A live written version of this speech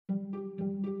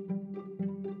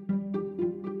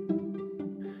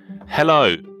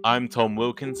Hello, I'm Tom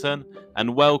Wilkinson,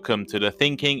 and welcome to the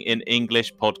Thinking in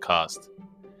English podcast,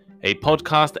 a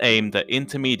podcast aimed at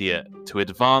intermediate to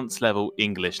advanced level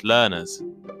English learners.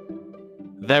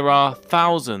 There are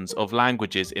thousands of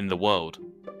languages in the world.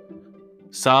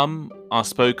 Some are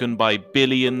spoken by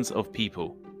billions of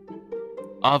people.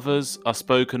 Others are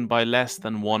spoken by less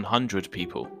than 100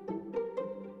 people.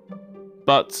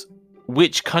 But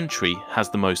which country has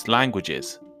the most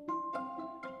languages?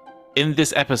 In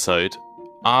this episode,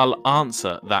 I'll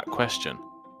answer that question.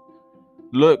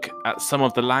 Look at some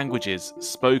of the languages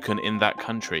spoken in that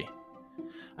country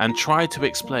and try to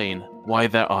explain why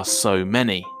there are so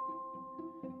many.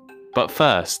 But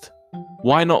first,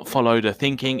 why not follow the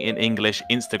Thinking in English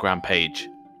Instagram page,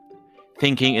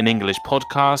 Thinking in English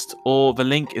podcast, or the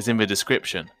link is in the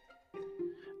description.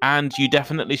 And you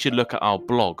definitely should look at our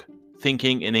blog,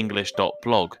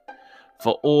 thinkinginenglish.blog,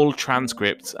 for all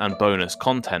transcripts and bonus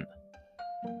content.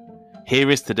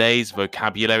 Here is today's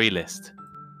vocabulary list.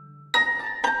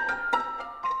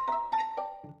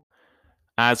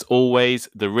 As always,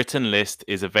 the written list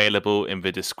is available in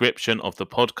the description of the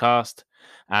podcast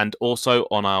and also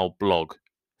on our blog,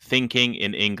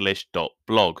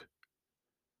 thinkinginenglish.blog.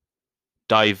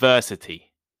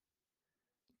 Diversity.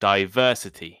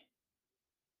 Diversity.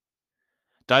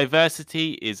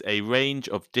 Diversity is a range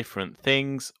of different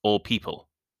things or people.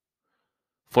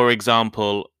 For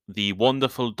example, the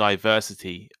wonderful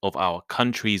diversity of our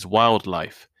country's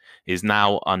wildlife is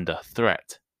now under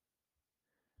threat.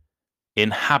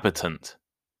 Inhabitant.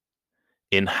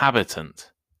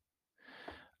 Inhabitant.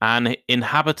 An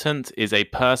inhabitant is a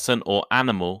person or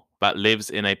animal that lives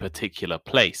in a particular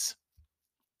place.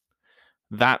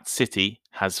 That city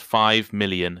has 5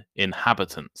 million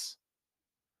inhabitants.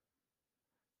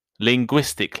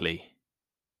 Linguistically.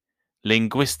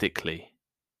 Linguistically.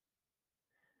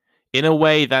 In a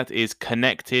way that is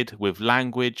connected with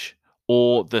language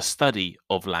or the study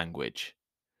of language.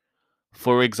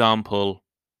 For example,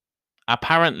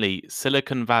 apparently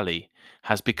Silicon Valley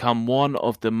has become one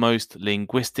of the most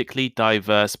linguistically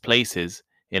diverse places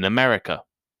in America.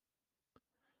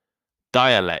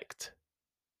 Dialect.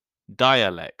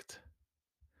 Dialect.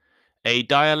 A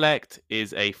dialect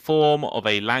is a form of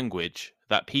a language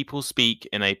that people speak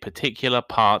in a particular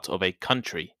part of a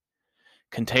country,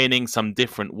 containing some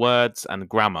different words and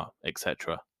grammar,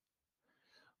 etc.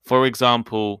 For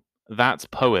example, that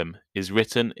poem is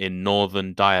written in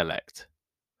Northern dialect.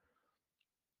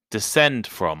 Descend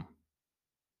from.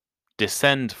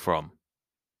 Descend from.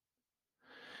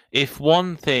 If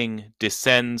one thing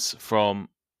descends from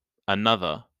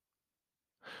another,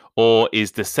 or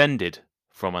is descended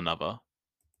from another,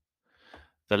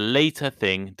 the later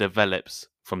thing develops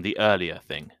from the earlier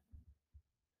thing.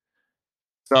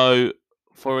 So,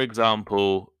 for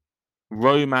example,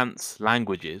 Romance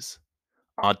languages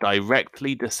are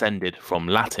directly descended from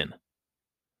Latin.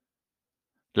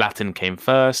 Latin came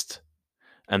first,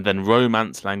 and then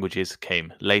Romance languages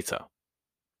came later.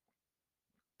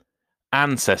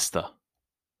 Ancestor.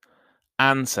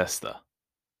 Ancestor.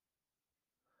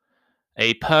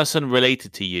 A person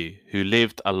related to you who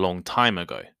lived a long time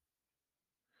ago.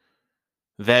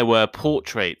 There were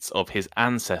portraits of his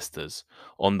ancestors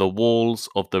on the walls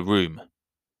of the room.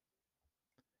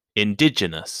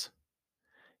 Indigenous.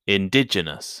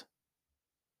 Indigenous.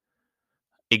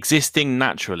 Existing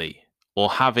naturally or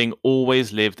having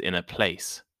always lived in a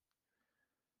place.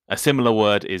 A similar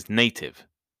word is native.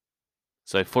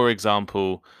 So, for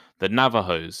example, the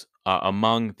Navajos are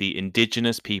among the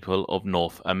indigenous people of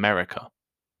North America.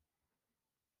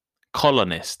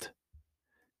 Colonist.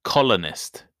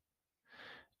 Colonist.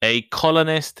 A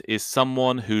colonist is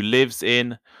someone who lives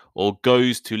in or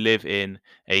goes to live in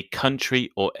a country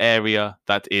or area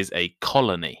that is a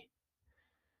colony.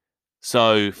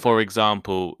 So, for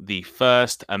example, the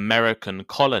first American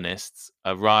colonists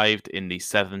arrived in the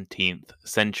 17th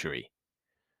century.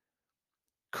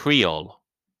 Creole.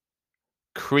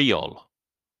 Creole.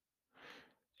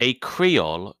 A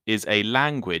Creole is a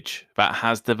language that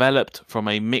has developed from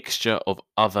a mixture of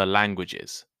other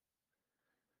languages.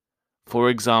 For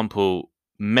example,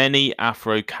 many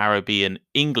Afro-Caribbean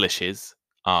Englishes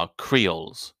are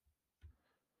Creoles.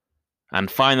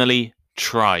 And finally,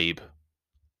 tribe.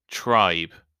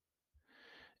 Tribe.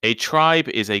 A tribe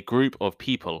is a group of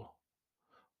people,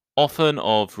 often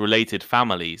of related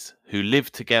families, who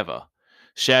live together,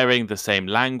 sharing the same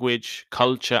language,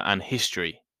 culture, and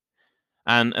history,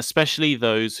 and especially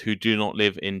those who do not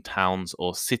live in towns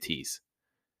or cities.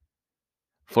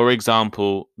 For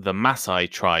example, the Maasai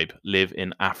tribe live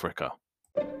in Africa.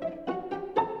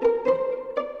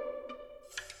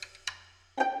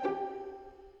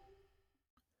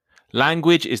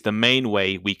 Language is the main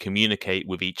way we communicate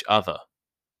with each other.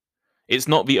 It's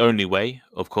not the only way,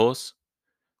 of course.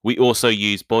 We also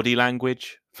use body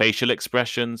language, facial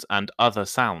expressions, and other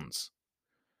sounds.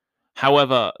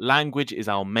 However, language is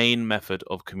our main method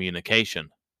of communication.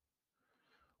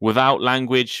 Without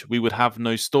language, we would have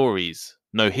no stories,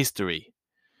 no history,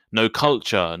 no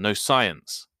culture, no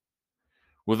science.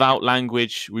 Without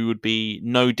language, we would be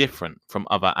no different from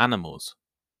other animals.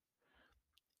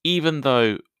 Even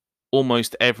though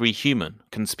almost every human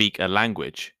can speak a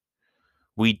language,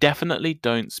 we definitely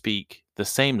don't speak the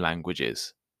same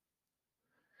languages.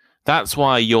 That's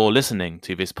why you're listening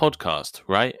to this podcast,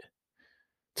 right?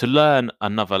 To learn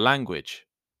another language.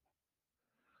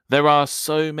 There are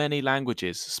so many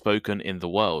languages spoken in the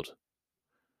world.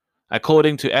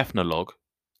 According to Ethnologue,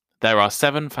 there are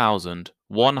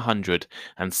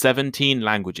 7,117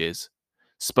 languages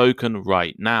spoken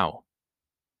right now.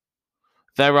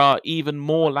 There are even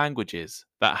more languages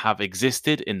that have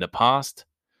existed in the past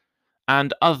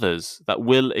and others that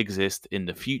will exist in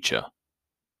the future.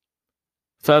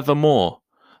 Furthermore,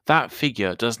 that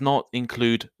figure does not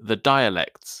include the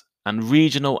dialects and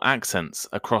regional accents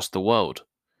across the world.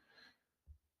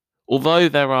 Although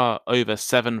there are over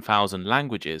 7,000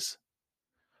 languages,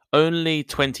 only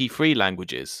 23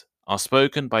 languages are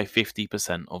spoken by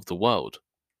 50% of the world.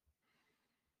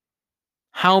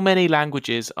 How many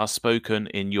languages are spoken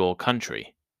in your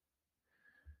country?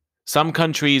 Some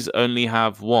countries only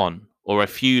have one or a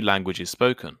few languages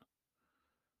spoken,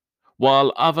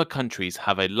 while other countries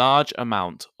have a large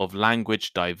amount of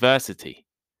language diversity.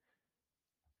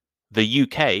 The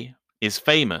UK is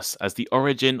famous as the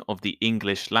origin of the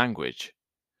English language.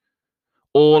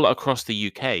 All across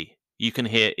the UK, you can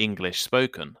hear English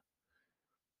spoken.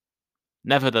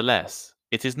 Nevertheless,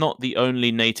 it is not the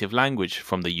only native language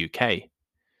from the UK.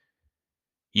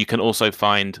 You can also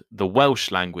find the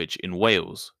Welsh language in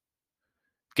Wales,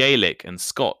 Gaelic and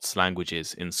Scots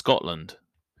languages in Scotland,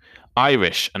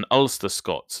 Irish and Ulster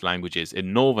Scots languages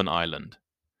in Northern Ireland,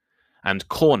 and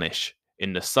Cornish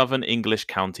in the southern English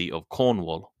county of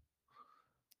Cornwall.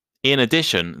 In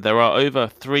addition, there are over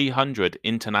 300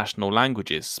 international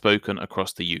languages spoken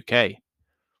across the UK.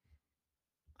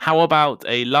 How about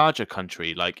a larger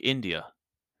country like India?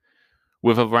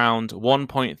 With around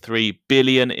 1.3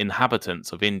 billion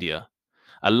inhabitants of India,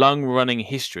 a long-running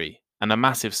history, and a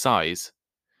massive size,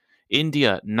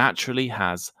 India naturally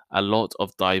has a lot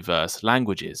of diverse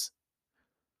languages.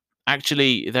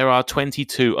 Actually, there are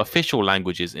 22 official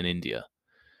languages in India,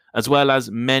 as well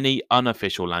as many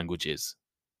unofficial languages.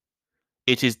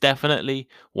 It is definitely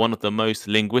one of the most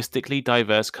linguistically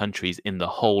diverse countries in the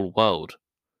whole world.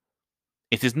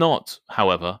 It is not,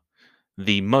 however,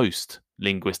 the most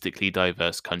linguistically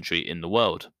diverse country in the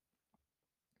world.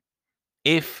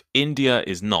 If India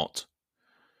is not,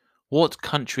 what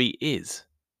country is?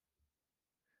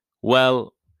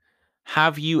 Well,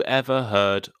 have you ever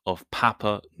heard of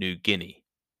Papua New Guinea?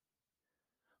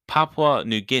 Papua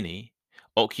New Guinea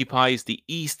occupies the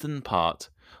eastern part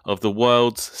of the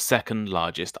world's second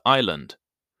largest island,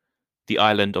 the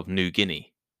island of New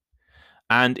Guinea,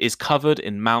 and is covered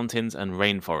in mountains and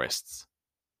rainforests.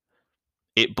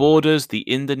 It borders the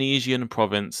Indonesian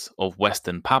province of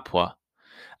Western Papua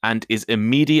and is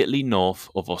immediately north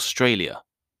of Australia.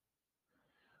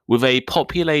 With a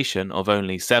population of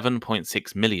only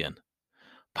 7.6 million,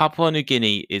 Papua New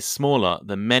Guinea is smaller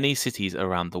than many cities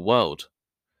around the world.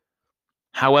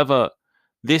 However,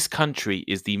 this country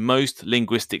is the most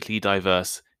linguistically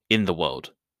diverse in the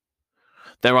world.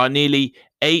 There are nearly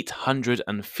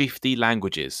 850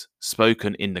 languages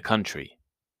spoken in the country.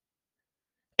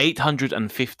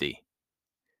 850.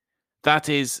 That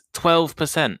is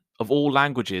 12% of all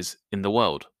languages in the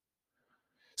world,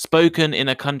 spoken in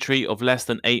a country of less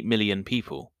than 8 million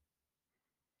people.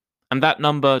 And that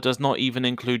number does not even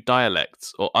include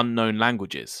dialects or unknown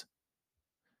languages.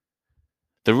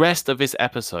 The rest of this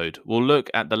episode will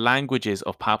look at the languages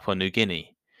of Papua New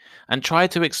Guinea and try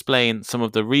to explain some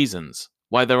of the reasons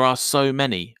why there are so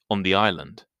many on the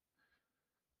island.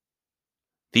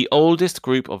 The oldest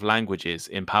group of languages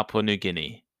in Papua New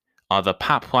Guinea are the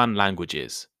Papuan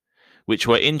languages, which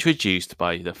were introduced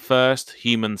by the first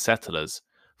human settlers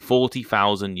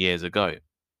 40,000 years ago.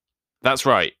 That's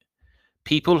right,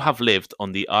 people have lived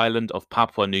on the island of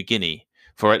Papua New Guinea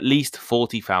for at least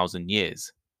 40,000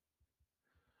 years.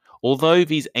 Although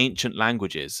these ancient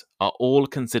languages are all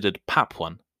considered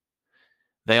Papuan,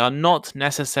 they are not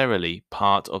necessarily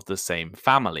part of the same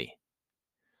family.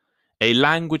 A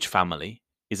language family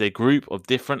is a group of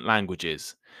different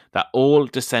languages that all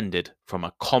descended from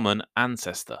a common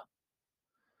ancestor.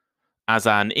 As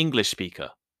an English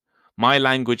speaker, My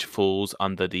language falls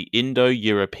under the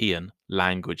Indo-European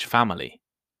language family,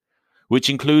 which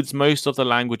includes most of the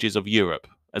languages of Europe,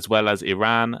 as well as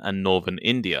Iran and northern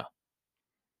India.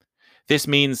 This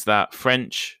means that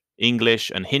French,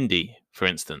 English, and Hindi, for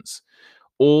instance,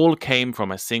 all came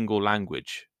from a single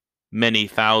language many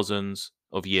thousands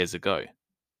of years ago.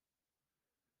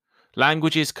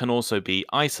 Languages can also be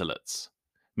isolates,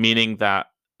 meaning that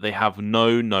they have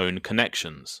no known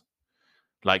connections,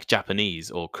 like Japanese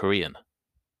or Korean.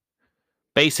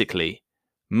 Basically,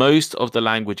 most of the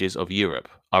languages of Europe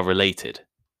are related.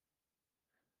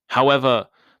 However,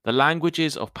 the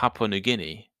languages of Papua New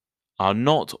Guinea are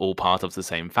not all part of the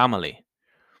same family.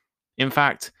 In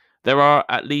fact, there are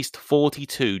at least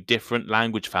 42 different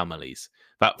language families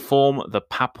that form the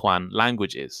Papuan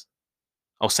languages.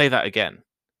 I'll say that again.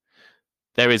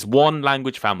 There is one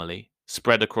language family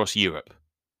spread across Europe,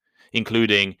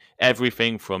 including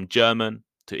everything from German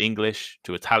to English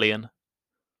to Italian.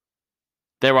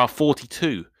 There are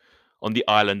 42 on the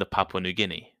island of Papua New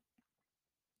Guinea.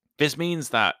 This means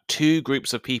that two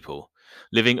groups of people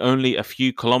living only a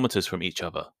few kilometers from each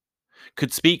other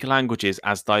could speak languages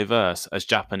as diverse as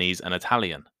Japanese and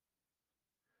Italian.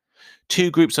 Two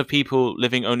groups of people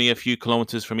living only a few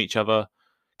kilometers from each other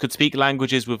could speak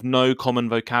languages with no common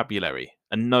vocabulary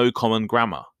and no common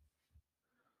grammar.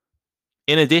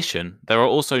 In addition, there are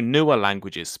also newer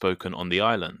languages spoken on the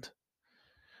island.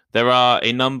 There are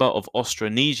a number of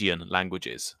Austronesian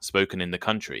languages spoken in the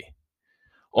country.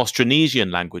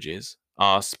 Austronesian languages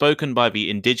are spoken by the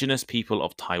indigenous people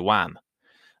of Taiwan,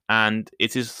 and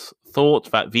it is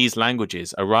thought that these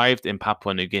languages arrived in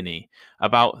Papua New Guinea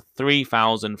about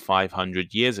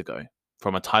 3,500 years ago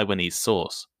from a Taiwanese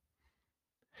source.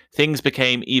 Things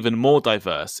became even more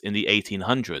diverse in the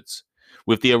 1800s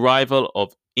with the arrival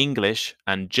of English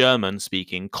and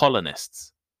German-speaking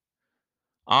colonists.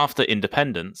 After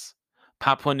independence,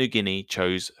 Papua New Guinea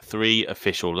chose 3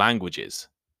 official languages.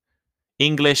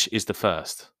 English is the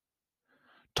first.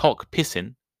 Tok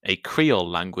Pisin, a Creole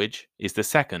language, is the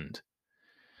second.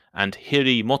 And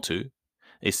Hiri Motu,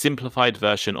 a simplified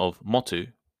version of Motu,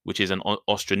 which is an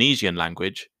Austronesian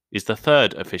language, is the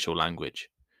third official language.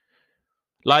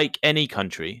 Like any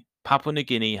country, Papua New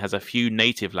Guinea has a few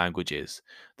native languages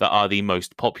that are the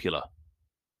most popular.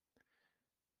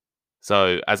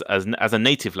 So, as a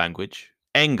native language,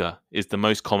 Enga is the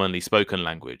most commonly spoken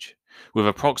language, with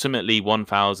approximately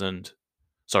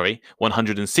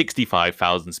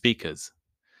 165,000 speakers.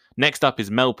 Next up is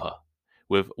Melpa,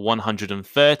 with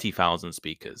 130,000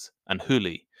 speakers, and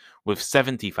Huli, with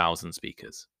 70,000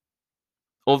 speakers.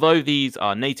 Although these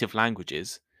are native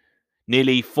languages,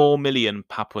 nearly 4 million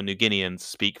Papua New Guineans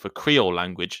speak the Creole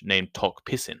language named Tok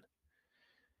Pisin.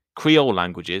 Creole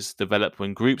languages develop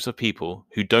when groups of people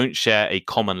who don't share a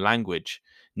common language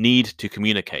need to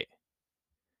communicate.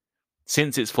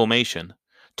 Since its formation,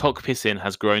 Tok Pisin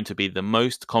has grown to be the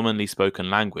most commonly spoken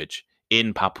language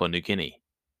in Papua New Guinea.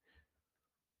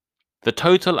 The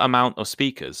total amount of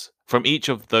speakers from each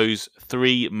of those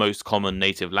 3 most common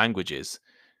native languages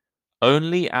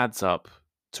only adds up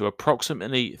to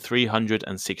approximately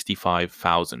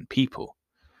 365,000 people.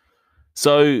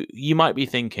 So you might be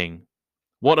thinking,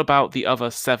 what about the other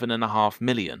 7.5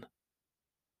 million?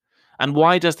 And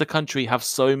why does the country have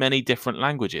so many different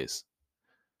languages?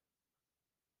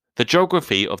 The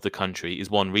geography of the country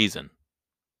is one reason.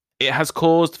 It has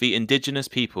caused the indigenous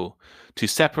people to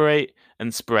separate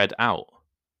and spread out,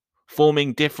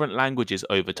 forming different languages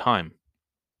over time.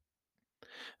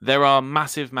 There are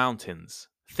massive mountains,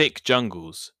 thick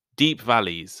jungles, deep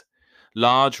valleys,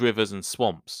 large rivers and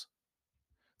swamps.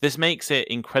 This makes it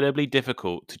incredibly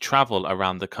difficult to travel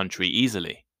around the country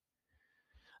easily.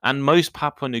 And most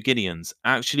Papua New Guineans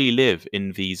actually live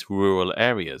in these rural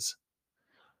areas.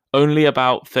 Only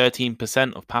about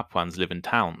 13% of Papuans live in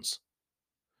towns.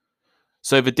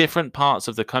 So the different parts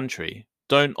of the country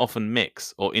don't often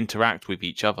mix or interact with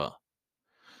each other.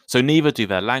 So neither do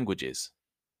their languages.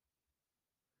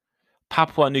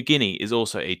 Papua New Guinea is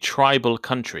also a tribal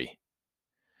country.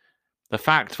 The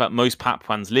fact that most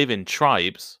Papuans live in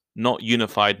tribes, not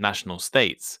unified national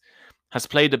states, has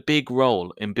played a big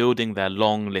role in building their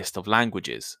long list of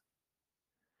languages.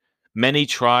 Many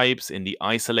tribes in the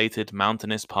isolated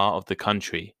mountainous part of the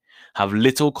country have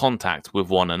little contact with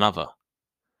one another,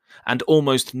 and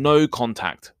almost no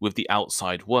contact with the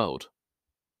outside world.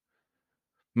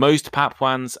 Most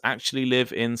Papuans actually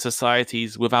live in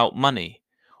societies without money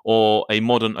or a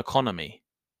modern economy,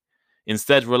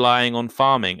 instead relying on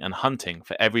farming and hunting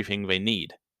for everything they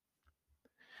need.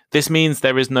 This means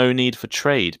there is no need for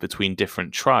trade between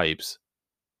different tribes.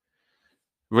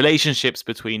 Relationships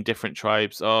between different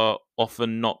tribes are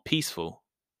often not peaceful.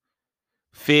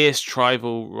 Fierce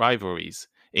tribal rivalries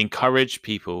encourage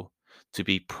people to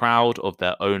be proud of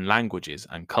their own languages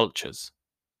and cultures.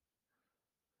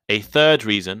 A third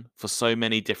reason for so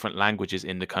many different languages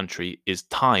in the country is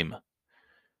time.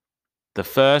 The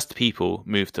first people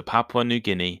moved to Papua New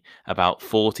Guinea about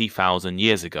 40,000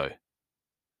 years ago.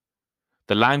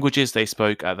 The languages they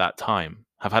spoke at that time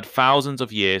have had thousands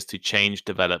of years to change,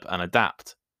 develop, and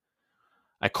adapt.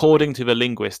 According to the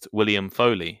linguist William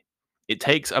Foley, it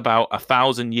takes about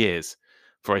 1,000 years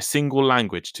for a single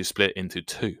language to split into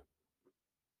two.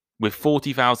 With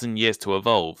 40,000 years to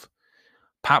evolve,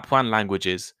 Papuan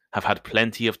languages have had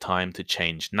plenty of time to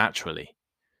change naturally.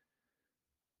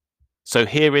 So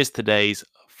here is today's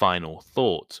final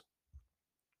thought.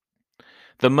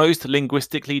 The most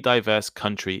linguistically diverse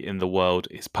country in the world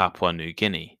is Papua New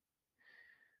Guinea.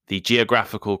 The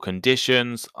geographical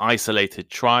conditions, isolated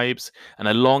tribes, and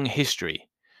a long history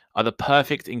are the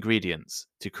perfect ingredients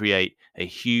to create a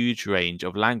huge range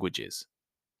of languages.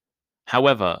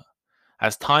 However,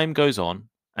 as time goes on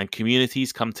and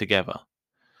communities come together,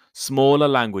 smaller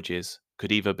languages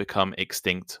could either become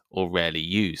extinct or rarely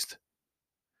used.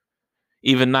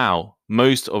 Even now,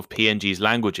 most of PNG's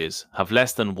languages have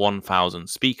less than 1,000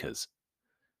 speakers.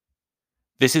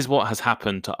 This is what has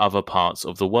happened to other parts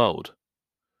of the world.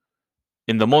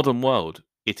 In the modern world,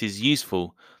 it is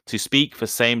useful to speak the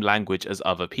same language as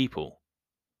other people,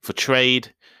 for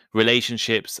trade,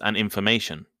 relationships, and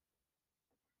information.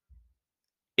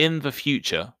 In the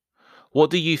future, what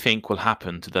do you think will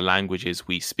happen to the languages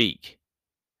we speak?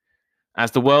 As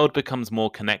the world becomes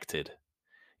more connected,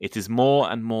 it is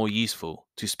more and more useful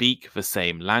to speak the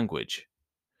same language.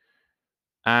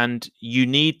 And you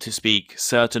need to speak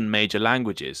certain major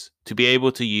languages to be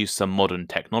able to use some modern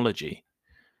technology.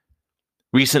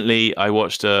 Recently, I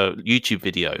watched a YouTube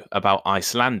video about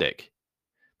Icelandic,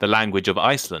 the language of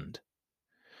Iceland,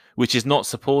 which is not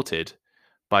supported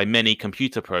by many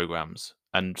computer programs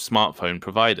and smartphone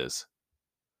providers.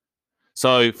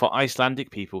 So for Icelandic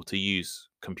people to use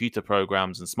computer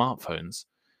programs and smartphones,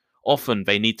 often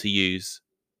they need to use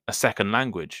a second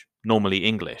language, normally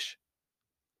English.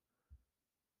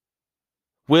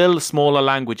 Will smaller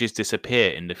languages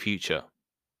disappear in the future?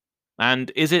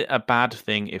 And is it a bad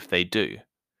thing if they do?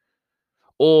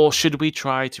 Or should we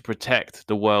try to protect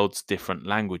the world's different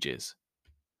languages?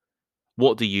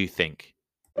 What do you think?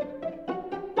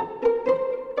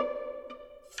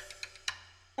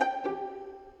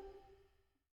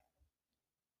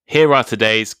 Here are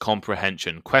today's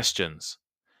comprehension questions.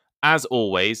 As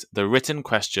always, the written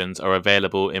questions are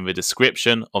available in the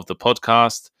description of the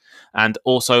podcast and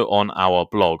also on our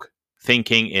blog,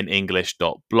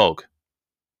 thinkinginenglish.blog.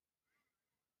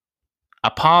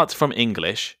 Apart from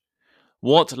English,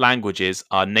 what languages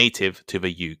are native to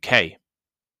the UK?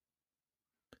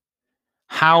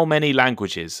 How many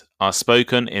languages are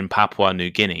spoken in Papua New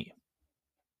Guinea?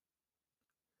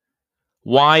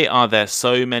 Why are there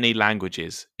so many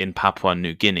languages in Papua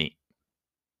New Guinea?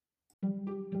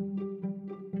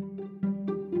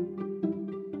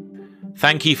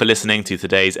 Thank you for listening to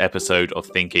today's episode of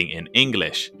Thinking in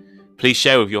English. Please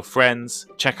share with your friends,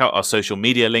 check out our social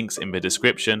media links in the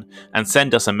description, and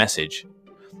send us a message.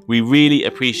 We really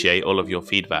appreciate all of your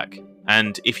feedback.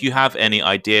 And if you have any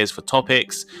ideas for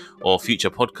topics or future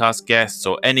podcast guests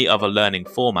or any other learning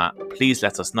format, please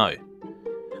let us know.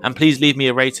 And please leave me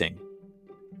a rating.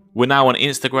 We're now on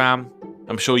Instagram.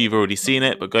 I'm sure you've already seen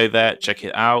it, but go there, check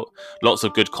it out. Lots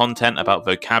of good content about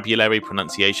vocabulary,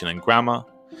 pronunciation, and grammar.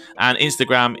 And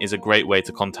Instagram is a great way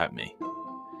to contact me.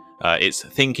 It's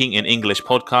Thinking in English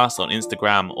Podcast on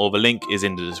Instagram, or the link is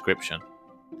in the description.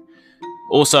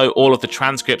 Also, all of the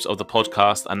transcripts of the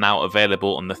podcast are now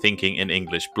available on the Thinking in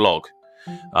English blog.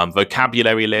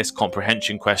 Vocabulary list,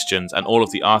 comprehension questions, and all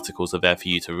of the articles are there for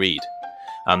you to read.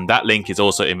 That link is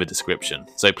also in the description,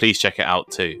 so please check it out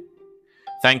too.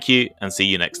 Thank you, and see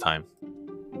you next time.